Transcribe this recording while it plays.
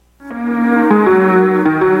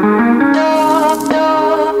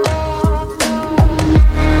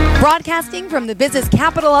Broadcasting from the business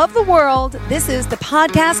capital of the world, this is the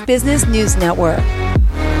Podcast Business News Network.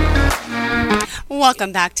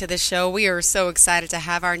 Welcome back to the show. We are so excited to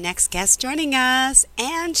have our next guest joining us.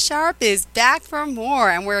 Ann Sharp is back for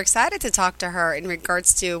more, and we're excited to talk to her in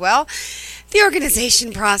regards to, well, the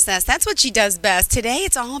organization process. That's what she does best. Today,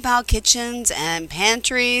 it's all about kitchens and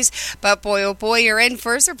pantries, but boy, oh boy, you're in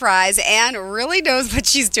for a surprise. Ann really knows what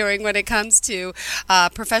she's doing when it comes to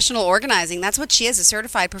professional organizing. That's what she is, a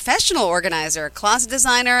certified professional organizer, closet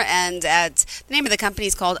designer, and the name of the company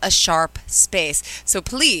is called A Sharp Space. So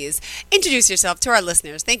please introduce yourself to our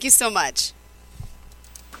listeners. Thank you so much.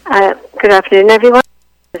 Good afternoon, everyone.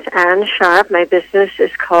 This is Ann Sharp. My business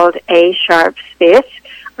is called A Sharp Space,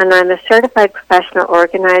 and I'm a certified professional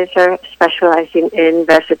organizer specializing in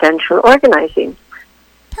residential organizing.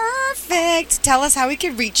 Perfect. Tell us how we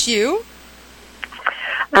can reach you.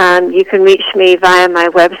 You can reach me via my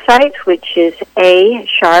website, which is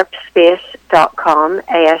asharpspace.com,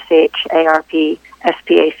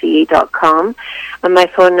 asharpspace.com, and my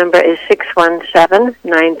phone number is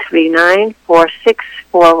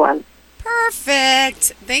 617-939-4641.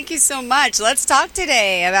 Perfect. Thank you so much. Let's talk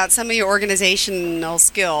today about some of your organizational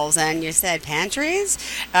skills. And you said pantries.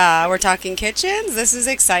 We're talking kitchens. This is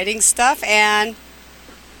exciting stuff. And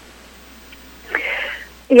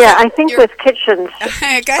yeah, I think with kitchens. Go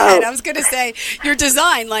ahead. I was going to say your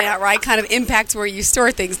design layout, right, kind of impacts where you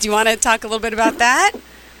store things. Do you want to talk a little bit about that?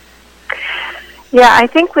 Yeah, I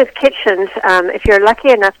think with kitchens, if you're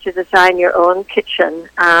lucky enough to design your own kitchen,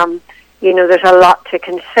 there's a lot to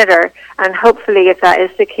consider. And hopefully, if that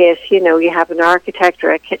is the case, you have an architect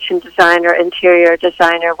or a kitchen designer, interior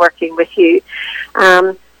designer working with you.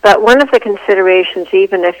 But one of the considerations,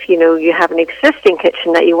 even if, you have an existing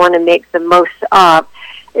kitchen that you want to make the most of,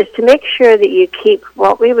 is to make sure that you keep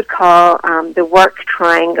what we would call the work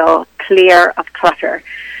triangle clear of clutter.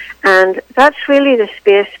 And that's really the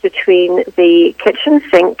space between the kitchen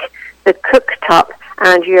sink, the cooktop,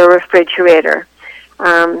 and your refrigerator.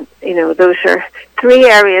 Those are three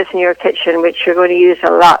areas in your kitchen which you're going to use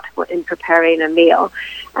a lot in preparing a meal.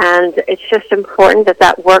 And it's just important that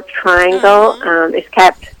that work triangle is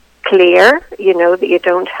kept clear, that you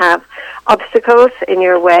don't have obstacles in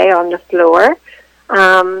your way on the floor,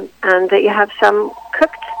 and that you have some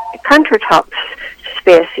cooked countertops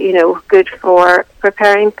space, good for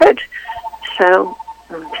preparing food. So,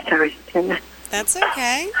 sorry. That's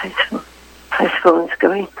okay. His phone's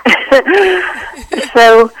going.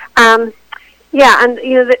 So, that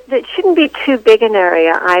shouldn't be too big an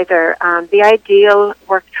area either. The ideal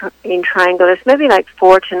work triangle is maybe like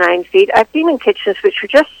 4 to 9 feet. I've been in kitchens which are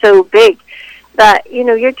just so big that,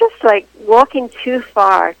 you're just like walking too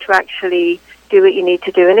far to actually do what you need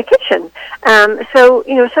to do in a kitchen. So,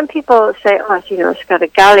 some people say, it's got a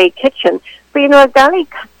galley kitchen. But, a galley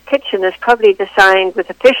kitchen is probably designed with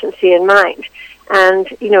efficiency in mind. And,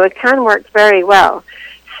 it can work very well.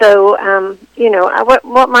 So,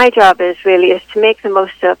 what my job is really is to make the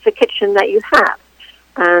most of the kitchen that you have.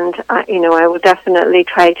 And, I will definitely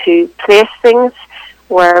try to place things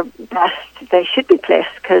where best they should be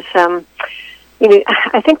placed. Because,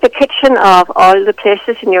 I think the kitchen of all the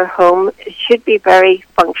places in your home should be very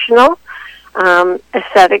functional.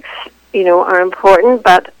 Aesthetics, are important,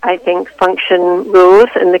 but I think function rules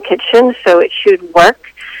in the kitchen, so it should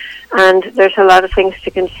work. And there's a lot of things to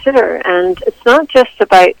consider. And it's not just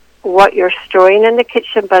about what you're storing in the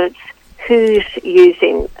kitchen, but it's who's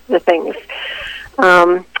using the things.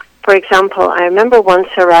 For example, I remember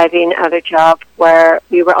once arriving at a job where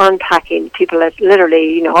we were unpacking. People had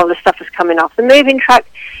literally, all the stuff was coming off the moving truck.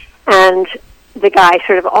 And the guy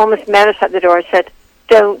sort of almost met us at the door and said,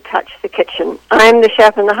 "Don't touch the kitchen. I'm the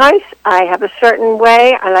chef in the house. I have a certain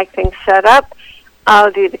way. I like things set up.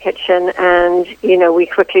 I'll do the kitchen." And, we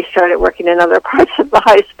quickly started working in other parts of the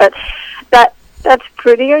house. But that's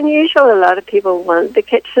pretty unusual. A lot of people want the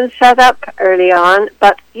kitchen set up early on.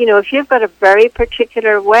 But, if you've got a very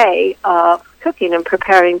particular way of cooking and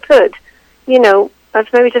preparing food,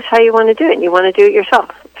 that's maybe just how you want to do it. And you want to do it yourself.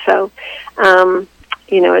 So,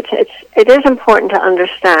 it is important to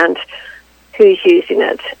understand who's using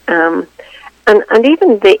it. And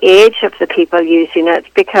even the age of the people using it,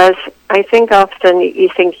 because I think often you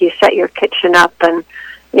think you set your kitchen up and,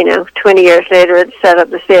 20 years later it's set up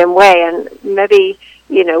the same way. And maybe,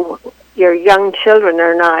 your young children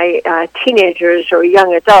are now teenagers or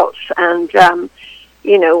young adults. And,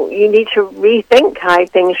 you need to rethink how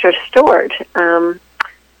things are stored.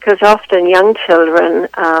 Because often young children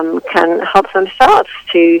can help themselves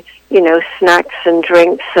to, snacks and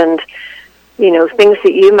drinks and, things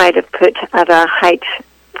that you might have put at a height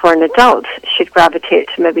for an adult should gravitate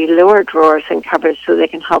to maybe lower drawers and cupboards so they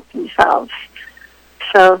can help themselves.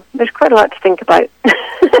 So there's quite a lot to think about.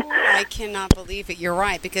 I cannot believe it. You're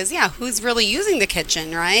right. Because, who's really using the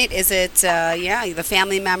kitchen, right? Is it, the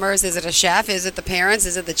family members? Is it a chef? Is it the parents?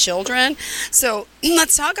 Is it the children? So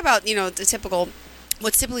let's talk about,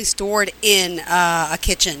 what's typically stored in a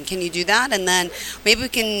kitchen. Can you do that? And then maybe we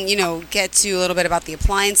can, get to a little bit about the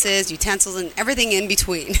appliances, utensils, and everything in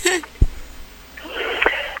between.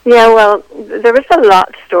 Yeah, well, there is a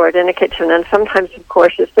lot stored in a kitchen, and sometimes, of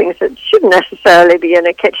course, there's things that shouldn't necessarily be in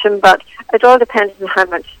a kitchen, but it all depends on how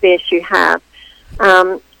much space you have.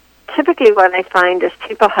 Typically what I find is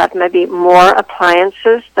people have maybe more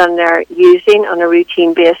appliances than they're using on a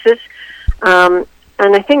routine basis. And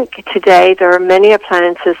I think today there are many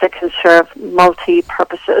appliances that can serve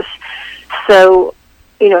multi-purposes. So,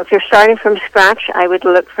 if you're starting from scratch, I would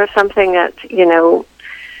look for something that,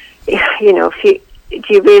 do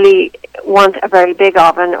you really want a very big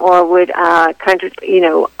oven, or would a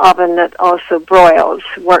oven that also broils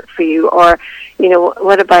work for you? Or,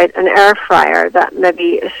 what about an air fryer that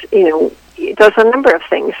maybe is, does a number of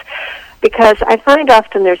things? Because I find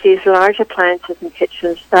often there's these large appliances in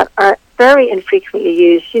kitchens that are very infrequently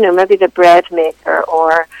used, maybe the bread maker,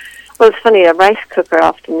 or, well, it's funny, a rice cooker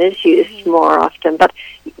often is used more often, but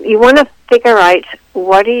you want to figure out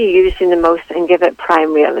what are you using the most and give it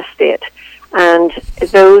prime real estate. And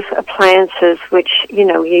those appliances which,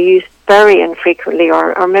 you use very infrequently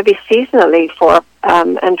or maybe seasonally for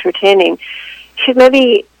entertaining should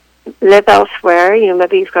maybe live elsewhere.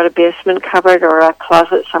 Maybe you've got a basement cupboard or a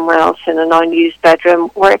closet somewhere else in an unused bedroom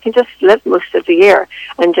where it can just live most of the year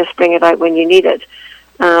and just bring it out when you need it.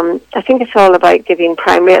 I think it's all about giving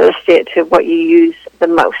prime real estate to what you use the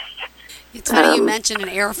most. It's funny you mentioned an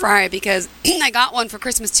air fryer because I got one for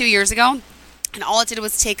Christmas 2 years ago. And all it did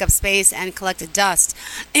was take up space and collected dust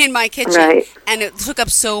in my kitchen. Right. And it took up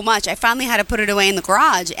so much. I finally had to put it away in the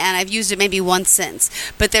garage, and I've used it maybe once since.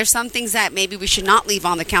 But there's some things that maybe we should not leave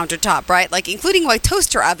on the countertop, right? Like including like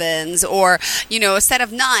toaster ovens or, a set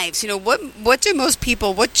of knives. What do most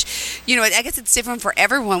people, I guess it's different for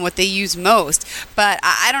everyone what they use most. But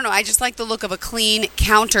I don't know. I just like the look of a clean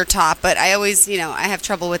countertop. But I always, I have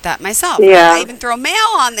trouble with that myself. Yeah. I even throw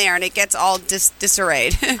mail on there, and it gets all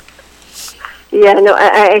disarrayed. Yeah, no,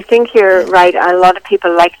 I think you're right. A lot of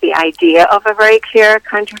people like the idea of a very clear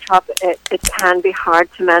countertop. It can be hard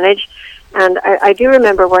to manage. And I do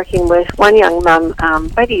remember working with one young mum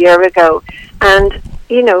about a year ago. And,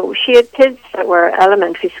 she had kids that were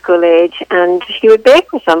elementary school age, and she would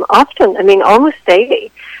bake with them often, almost daily.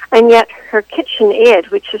 And yet her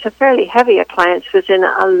KitchenAid, which is a fairly heavy appliance, was in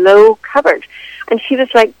a low cupboard. And she was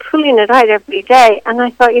like pulling it out every day. And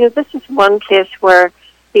I thought, this is one place where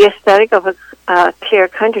the aesthetic of a clear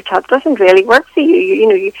countertop doesn't really work for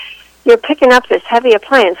you. You're picking up this heavy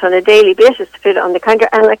appliance on a daily basis to put it on the counter,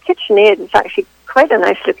 and a KitchenAid is actually quite a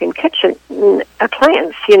nice-looking kitchen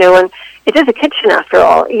appliance, and it is a kitchen after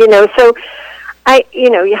all, So,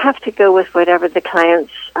 you have to go with whatever the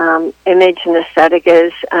client's image and aesthetic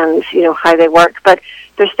is, and how they work. But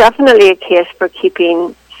there's definitely a case for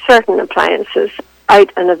keeping certain appliances out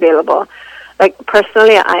and available. Like,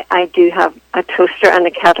 personally, I do have a toaster and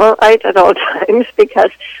a kettle out at all times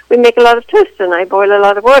because we make a lot of toast and I boil a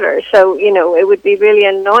lot of water. So, it would be really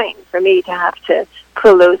annoying for me to have to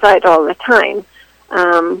pull those out all the time.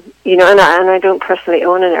 And I don't personally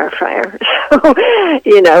own an air fryer. So,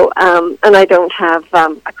 and I don't have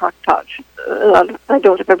a crock pot. I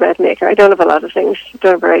don't have a bread maker. I don't have a lot of things. I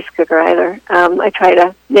don't have a rice cooker either. I try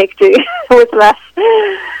to make do with less.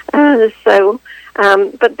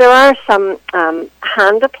 But there are some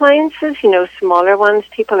hand appliances, smaller ones.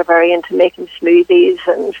 People are very into making smoothies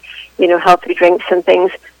and, healthy drinks and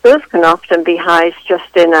things. Those can often be housed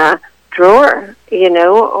just in a drawer,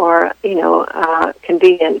 or, a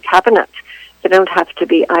convenient cabinet. They don't have to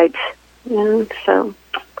be out. So,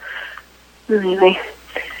 anyway.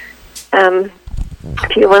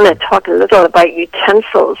 If you want to talk a little about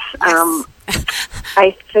utensils, Yes.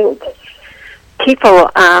 I think people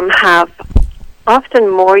have often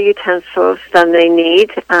more utensils than they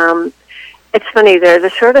need. It's funny, they're the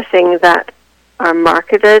sort of thing that are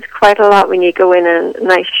marketed quite a lot when you go in a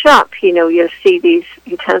nice shop. You'll see these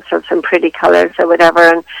utensils in pretty colors or whatever,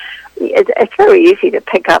 and it's very easy to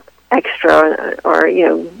pick up extra or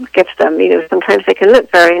gift them. Sometimes they can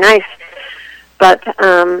look very nice, but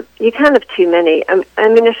you can't have too many.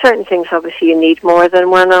 There's certain things obviously you need more than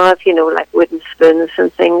one of, like wooden spoons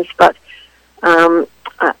and things, but I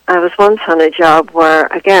was once on a job where,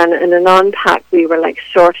 again, in an on-pack, we were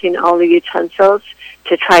sorting all the utensils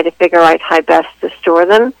to try to figure out how best to store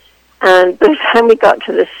them. And by the time we got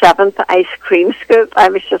to the 7th ice cream scoop, I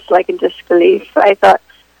was just like in disbelief. I thought,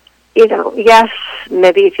 yes,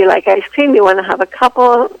 maybe if you like ice cream, you want to have a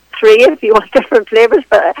couple, 3 if you want different flavors.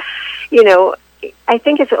 But, I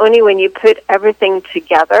think it's only when you put everything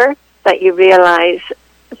together that you realize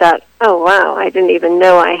that, oh, wow, I didn't even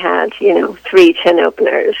know I had, 3 tin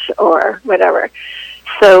openers or whatever.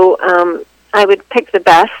 So I would pick the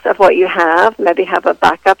best of what you have, maybe have a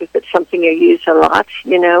backup if it's something you use a lot,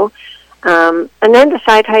 and then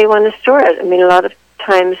decide how you want to store it. I mean, a lot of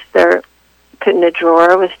times they're put in a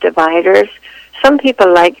drawer with dividers. Some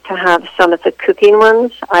people like to have some of the cooking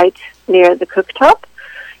ones out near the cooktop,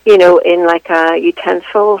 in like a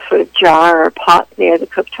utensil sort of jar or pot near the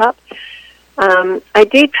cooktop. I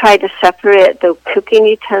do try to separate the cooking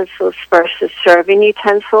utensils versus serving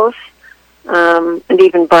utensils, and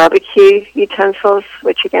even barbecue utensils,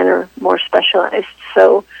 which again are more specialized.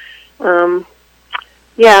 So,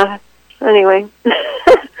 anyway.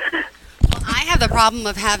 I have the problem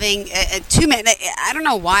of having too many. I don't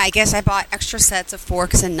know why. I guess I bought extra sets of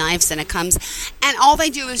forks and knives, and it comes, and all they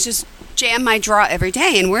do is just jam my drawer every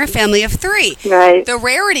day, and we're a family of 3. Right. The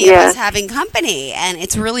rarity of us having company, and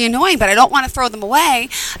it's really annoying, but I don't want to throw them away.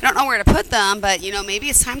 I don't know where to put them, but, maybe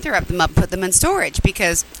it's time to wrap them up and put them in storage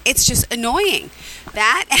because it's just annoying.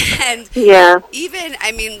 That and even,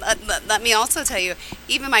 let me also tell you,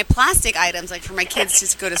 even my plastic items, like for my kids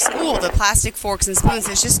to go to school, the plastic forks and spoons,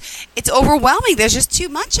 it's overwhelming. There's just too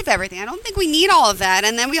much of everything. I don't think we need all of that.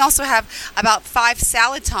 And then we also have about 5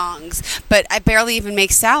 salad tongs, but I barely even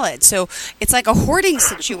make salad. So it's like a hoarding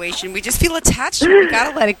situation. We just feel attached to it. We got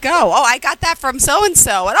to let it go. Oh, I got that from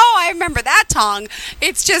so-and-so. And I remember that tong.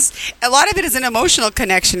 It's just, a lot of it is an emotional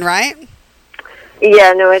connection, right?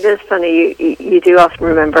 Yeah, no, it is funny. You do often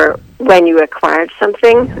remember when you acquired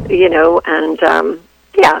something, and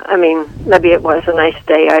maybe it was a nice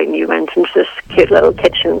day out and you went into this cute little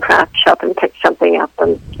kitchen craft shop and picked something up,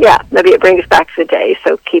 and maybe it brings back the day,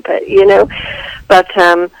 so keep it, But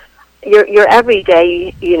your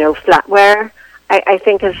everyday, flatware, I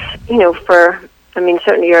think is,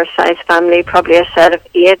 certainly your size family, probably a set of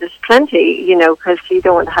 8 is plenty, because you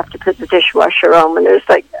don't want to have to put the dishwasher on when there's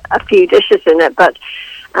like a few dishes in it. But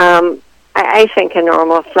I think a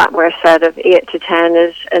normal flatware set of 8 to 10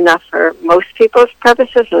 is enough for most people's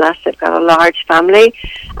purposes, unless they've got a large family.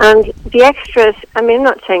 And the extras, I'm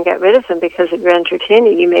not saying get rid of them, because if you're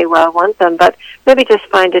entertaining, you may well want them, but maybe just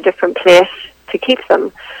find a different place to keep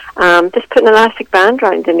them. Just put an elastic band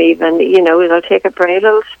around them even, it'll take up very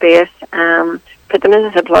little space. Put them in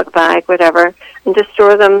a Ziploc bag, whatever, and just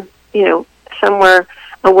store them, somewhere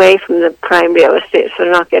away from the prime real estate so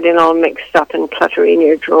they're not getting all mixed up and cluttery in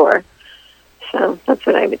your drawer. So that's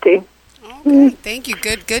what I would do. Okay, thank you.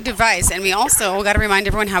 Good advice. And we also got to remind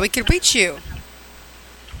everyone how we could reach you.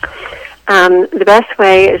 The best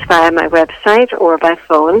way is via my website or by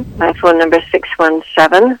phone. My phone number is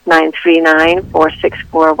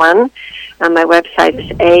 617-939-4641, and my website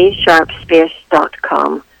is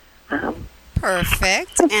asharpspace.com.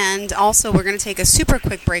 Perfect. And also, we're going to take a super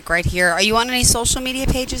quick break right here. Are you on any social media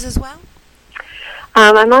pages as well?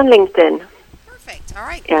 I'm on LinkedIn. Perfect. All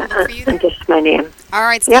right. Yeah, and just my name. All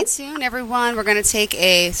right. Stay tuned, everyone. We're going to take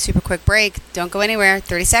a super quick break. Don't go anywhere.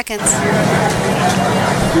 30 seconds.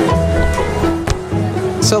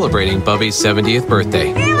 Celebrating Bubby's 70th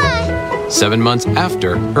birthday. 7 months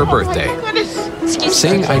after her birthday.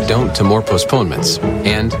 Saying I don't to more postponements,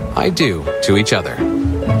 and I do to each other.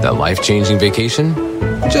 That life-changing vacation?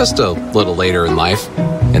 Just a little later in life.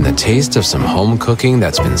 And the taste of some home cooking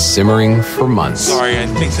that's been simmering for months. Sorry, I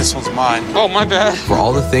think this one's mine. Oh, my bad. For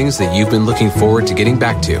all the things that you've been looking forward to getting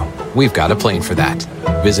back to, we've got a plane for that.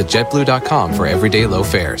 Visit JetBlue.com for everyday low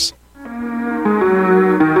fares.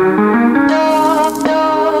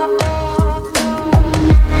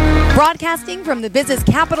 Broadcasting from the business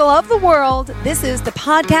capital of the world, this is the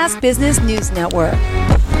Podcast Business News Network.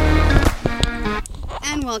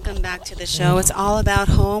 And welcome back to the show. It's all about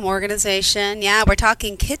home organization. Yeah, we're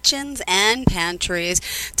talking kitchens and pantries,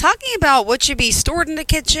 talking about what should be stored in the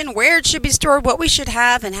kitchen, where it should be stored, what we should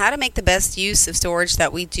have, and how to make the best use of storage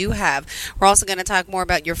that we do have. We're also going to talk more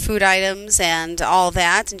about your food items and all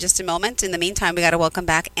that in just a moment. In the meantime, we got to welcome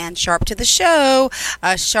back Ann Sharp to the show.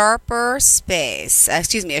 A Sharp Space.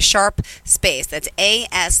 That's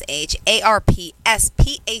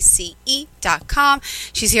ASHARPSPACE.com.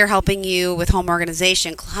 She's here helping you with home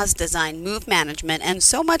organization, closet design, move management, and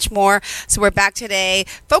so much more. So we're back today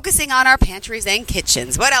focusing on our pantries and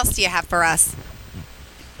kitchens. What else do you have for us?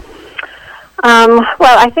 Well,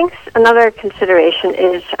 I think another consideration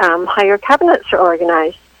is how your cabinets are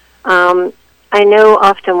organized. I know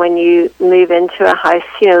often when you move into a house,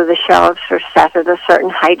 the shelves are set at a certain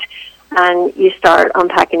height, and you start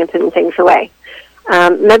unpacking and putting things away.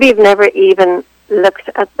 Maybe you've never even looked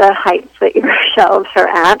at the heights that your shelves are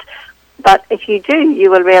at, but if you do,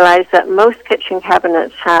 you will realize that most kitchen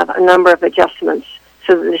cabinets have a number of adjustments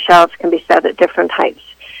so that the shelves can be set at different heights.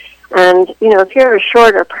 And, if you're a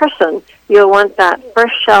shorter person, you'll want that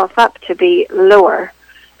first shelf up to be lower.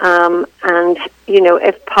 And,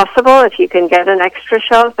 if possible, if you can get an extra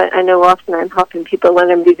shelf, I know often I'm helping people when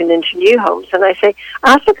I'm moving into new homes, and I say,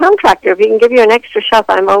 ask the contractor if he can give you an extra shelf.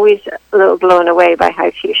 I'm always a little blown away by how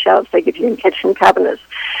few shelves they give you in kitchen cabinets.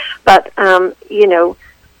 But,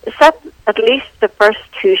 set at least the first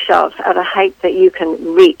two shelves at a height that you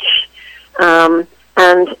can reach. And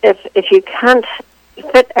if you can't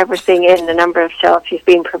fit everything in the number of shelves you've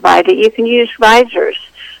been provided, you can use risers,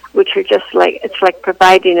 which are just it's like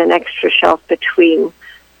providing an extra shelf between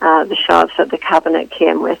the shelves that the cabinet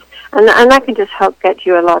came with. And that can just help get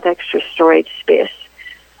you a lot extra storage space.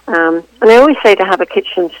 And I always say to have a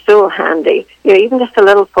kitchen stool handy, even just a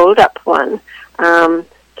little fold-up one,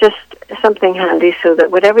 just something handy so that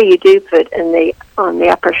whatever you do put on the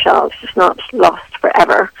upper shelves is not lost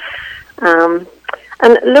forever.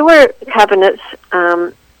 And lower cabinets,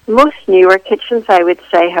 most newer kitchens, I would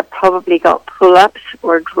say, have probably got pull-ups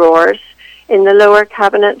or drawers in the lower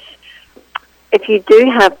cabinets. If you do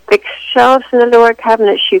have fixed shelves in the lower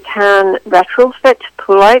cabinets, you can retrofit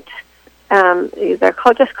pull-out. They're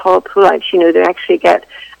just called pull-outs. They actually get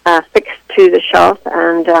fixed to the shelf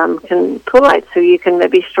and can pull out, so you can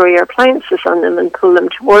maybe store your appliances on them and pull them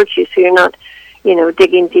towards you, so you're not,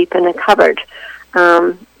 digging deep in a cupboard.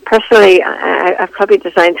 Personally, I've probably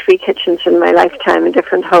designed 3 kitchens in my lifetime in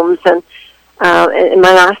different homes, and in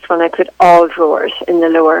my last one I put all drawers in the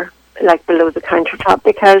lower, like below the countertop,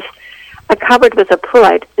 because a cupboard with a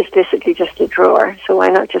pull-out is basically just a drawer, so why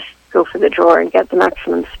not just go for the drawer and get the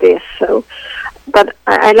maximum space? But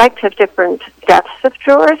I like to have different depths of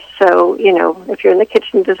drawers, so, if you're in the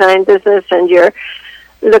kitchen design business and you're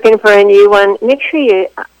looking for a new one, make sure you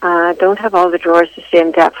don't have all the drawers the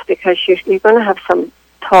same depth, because you're going to have some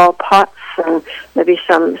tall pots and maybe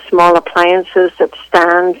some small appliances that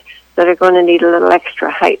stand that are going to need a little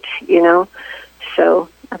extra height, So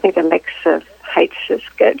I think a mix of heights is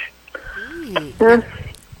good.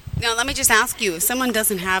 Now, let me just ask you, if someone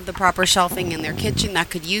doesn't have the proper shelving in their kitchen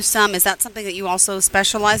that could use some, is that something that you also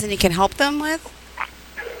specialize in, you can help them with?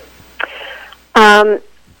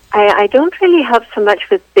 I don't really help so much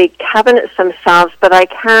with big cabinets themselves, but I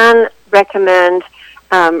can recommend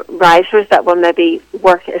risers that will maybe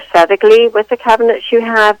work aesthetically with the cabinets you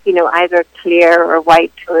have, either clear or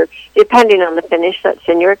white, or depending on the finish that's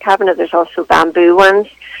in your cabinet. There's also bamboo ones,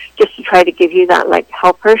 just to try to give you that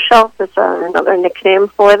helper shelf is another nickname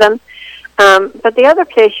for them. But the other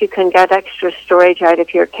place you can get extra storage out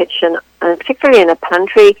of your kitchen, and particularly in a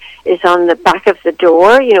pantry, is on the back of the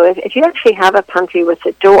door. If you actually have a pantry with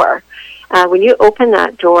a door, when you open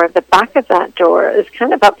that door, the back of that door is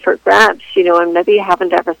kind of up for grabs, and maybe you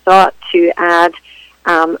haven't ever thought to add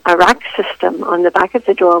a rack system on the back of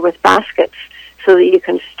the door with baskets so that you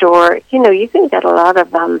can store, you can get a lot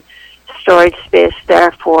of storage space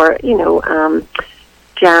there for,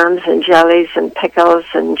 jams and jellies and pickles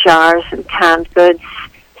and jars and canned goods,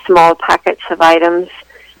 small packets of items.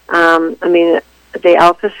 The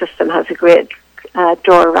Alpha system has a great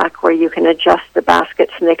door rack where you can adjust the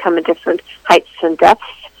baskets, and they come in different heights and depths.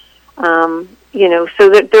 So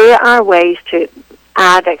that there are ways to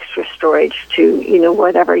add extra storage to,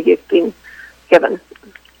 whatever you've been given.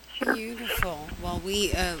 Sure. Beautiful. Well,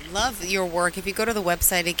 we love your work. If you go to the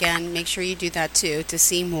website again, make sure you do that too to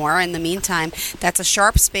see more. In the meantime, that's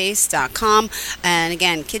sharpspace.com. And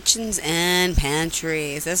again, kitchens and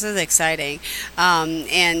pantries. This is exciting. One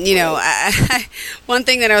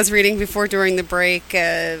thing that I was reading before during the break,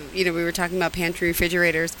 we were talking about pantry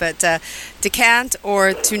refrigerators, but decant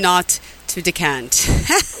or to not to decant.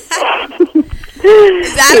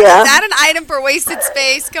 Is that an item for wasted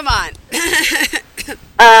space? Come on.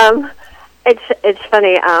 It's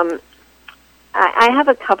funny. I have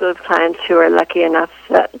a couple of clients who are lucky enough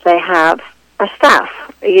that they have a staff,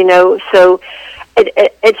 so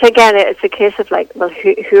it's a case of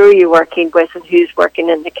who are you working with and who's working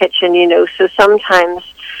in the kitchen, so sometimes,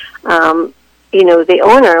 the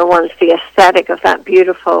owner wants the aesthetic of that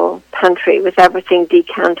beautiful pantry with everything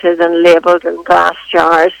decanted and labeled in glass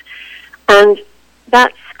jars, and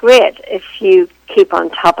that's great if you keep on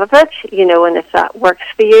top of it, and if that works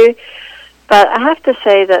for you. But I have to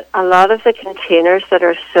say that a lot of the containers that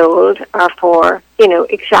are sold are for,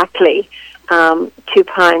 exactly 2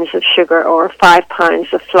 pounds of sugar or 5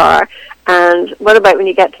 pounds of flour. And what about when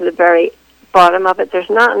you get to the very bottom of it? There's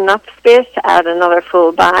not enough space to add another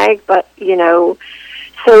full bag, but,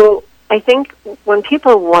 so I think when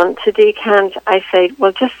people want to decant, I say,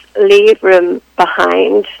 well, just leave room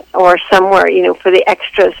behind or somewhere, for the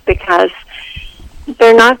extras, because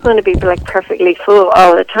they're not going to be like perfectly full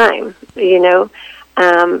all the time,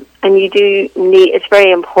 and you do need, it's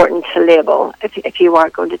very important to label if you are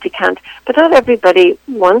going to decant, but not everybody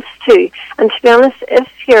wants to. And to be honest, if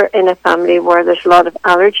you're in a family where there's a lot of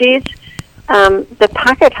allergies, the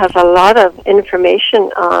packet has a lot of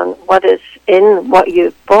information on what is in what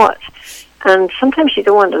you've bought, and sometimes you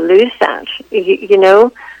don't want to lose that,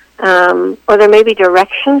 or there may be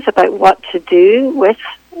directions about what to do with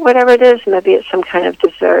whatever it is. Maybe it's some kind of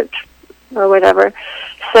dessert or whatever.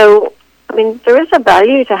 So, there is a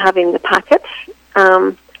value to having the packets.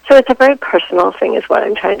 So it's a very personal thing is what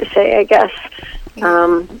I'm trying to say, I guess.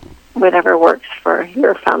 Whatever works for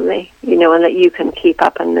your family, and that you can keep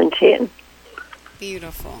up and maintain.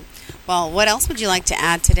 Beautiful. Well, what else would you like to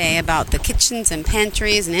add today about the kitchens and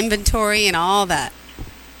pantries and inventory and all that?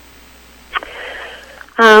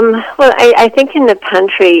 Well, I think in the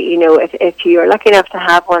pantry, if you're lucky enough to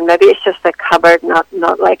have one, maybe it's just a cupboard,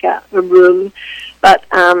 not like a room, but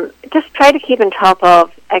just try to keep on top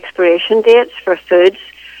of expiration dates for foods,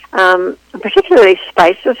 particularly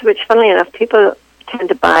spices, which, funnily enough, people tend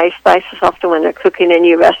to buy spices often when they're cooking a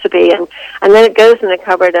new recipe, and then it goes in the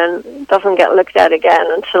cupboard and doesn't get looked at again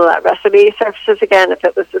until that recipe surfaces again if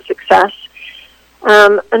it was a success.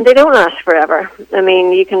 And they don't last forever.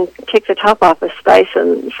 You can take the top off a spice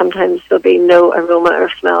and sometimes there'll be no aroma or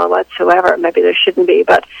smell whatsoever. Maybe there shouldn't be,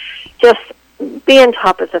 but just be on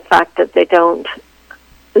top of the fact that they don't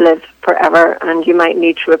live forever and you might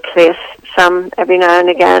need to replace some every now and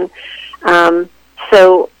again.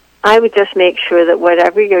 So I would just make sure that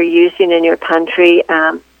whatever you're using in your pantry,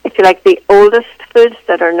 if you like, the oldest foods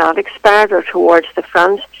that are not expired are towards the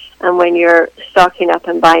front, and when you're stocking up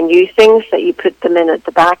and buying new things, that you put them in at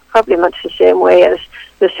the back, probably much the same way as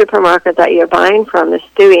the supermarket that you're buying from is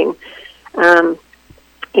doing,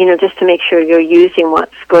 just to make sure you're using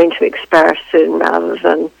what's going to expire soon rather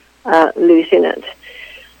than losing it.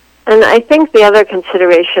 And I think the other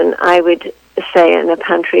consideration I would say in a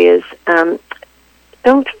pantry is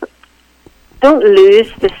don't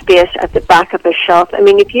lose the space at the back of a shelf.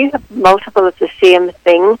 If you have multiple of the same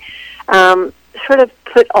thing, sort of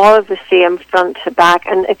put all of the same front to back.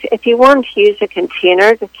 And if you want to use a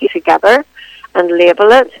container to keep together and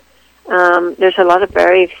label it, there's a lot of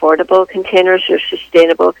very affordable containers or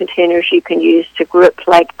sustainable containers you can use to group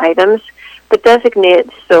like items, but designate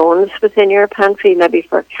zones within your pantry, maybe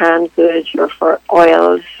for canned goods or for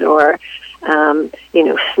oils or,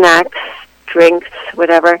 snacks, drinks,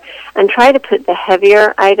 whatever, and try to put the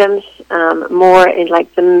heavier items more in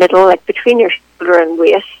like the middle, like between your shoulder and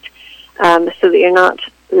waist, so that you're not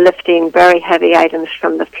lifting very heavy items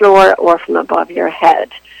from the floor or from above your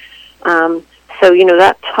head. So,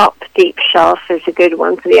 that top deep shelf is a good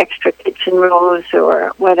one for the extra kitchen rolls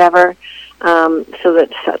or whatever, so that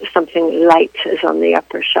something light is on the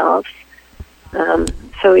upper shelves.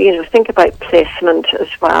 So, think about placement as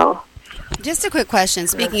well. Just a quick question.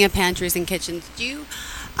 Speaking of pantries and kitchens, do you...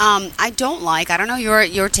 I don't know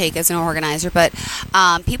your take as an organizer, but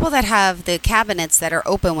people that have the cabinets that are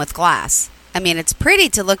open with glass. It's pretty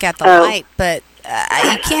to look at the light, but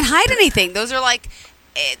you can't hide anything. Those are like,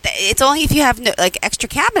 it's only if you have extra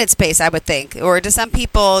cabinet space, I would think. Or do some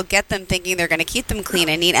people get them thinking they're going to keep them clean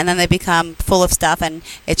and neat, and then they become full of stuff, and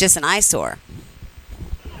it's just an eyesore?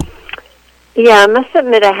 Yeah, I must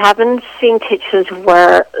admit I haven't seen kitchens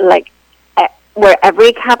where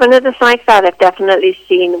every cabinet is like that. I've definitely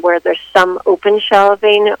seen where there's some open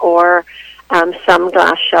shelving or some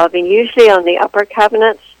glass shelving, usually on the upper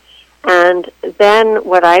cabinets. And then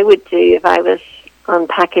what I would do if I was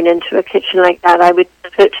unpacking into a kitchen like that, I would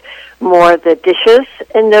put more of the dishes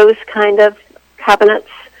in those kind of cabinets.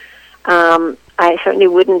 I certainly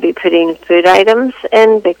wouldn't be putting food items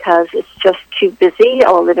in because it's just too busy,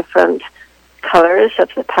 all the different colors of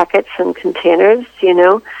the packets and containers,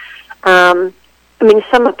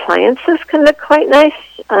 some appliances can look quite nice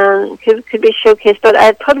and could be showcased, but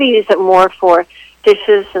I'd probably use it more for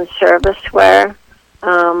dishes and serviceware.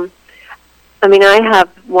 I have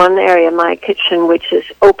one area in my kitchen which is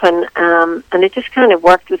open, and it just kind of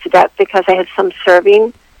worked with the depth because I had some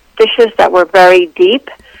serving dishes that were very deep,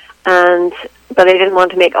 but I didn't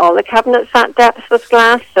want to make all the cabinets that depth with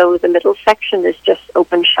glass, so the middle section is just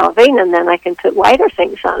open shelving, and then I can put wider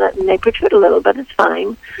things on it, and they protrude a little, but it's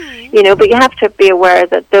fine. But you have to be aware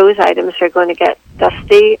that those items are going to get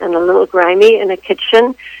dusty and a little grimy in a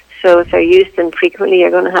kitchen, So if they're used infrequently,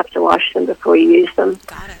 you're going to have to wash them before you use them.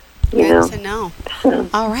 Got it. You Good know. to know. So,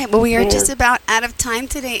 All right. Well, we are just about out of time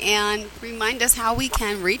today, Anne. Remind us how we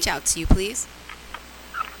can reach out to you, please.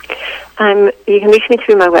 you can reach me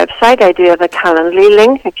through my website. I do have a Calendly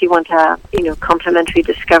link if you want a complimentary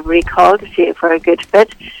discovery call to see if we're a good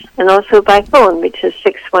fit, and also by phone, which is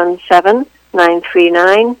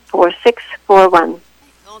 617-939-4641.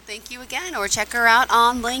 Well, thank you again, or check her out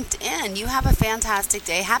on LinkedIn. You have a fantastic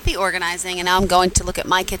day. Happy organizing, and now I'm going to look at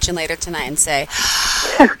my kitchen later tonight and say,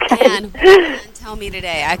 Okay. Anne, what did Anne tell me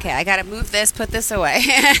today? Okay, I got to move this, put this away.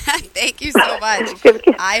 Thank you so much.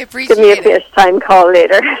 I appreciate it. Give me a FaceTime call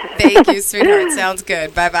later. Thank you, sweetheart. Sounds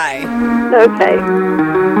good. Bye-bye. Okay.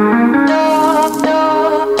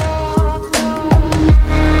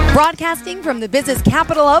 Broadcasting from the business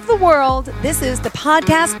capital of the world, this is the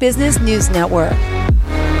Podcast Business News Network.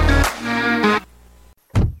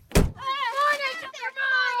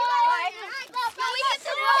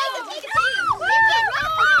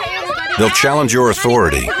 They'll challenge your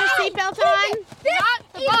authority.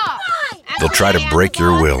 They'll try to break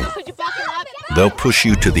your will. They'll push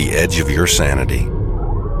you to the edge of your sanity.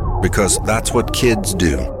 Because that's what kids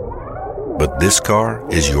do. But this car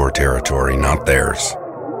is your territory, not theirs.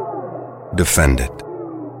 Defend it.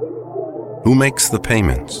 Who makes the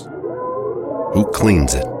payments? Who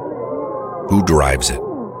cleans it? Who drives it?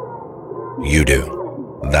 You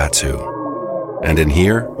do. That's who. And in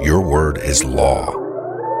here, your word is law.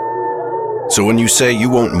 So when you say you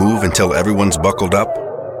won't move until everyone's buckled up,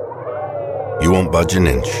 you won't budge an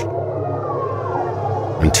inch.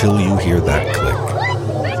 Until you hear that click.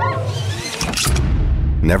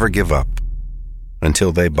 Never give up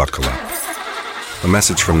until they buckle up. A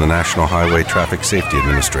message from the National Highway Traffic Safety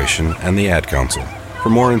Administration and the Ad Council. For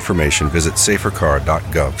more information, visit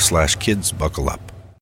safercar.gov/kidsbuckleup.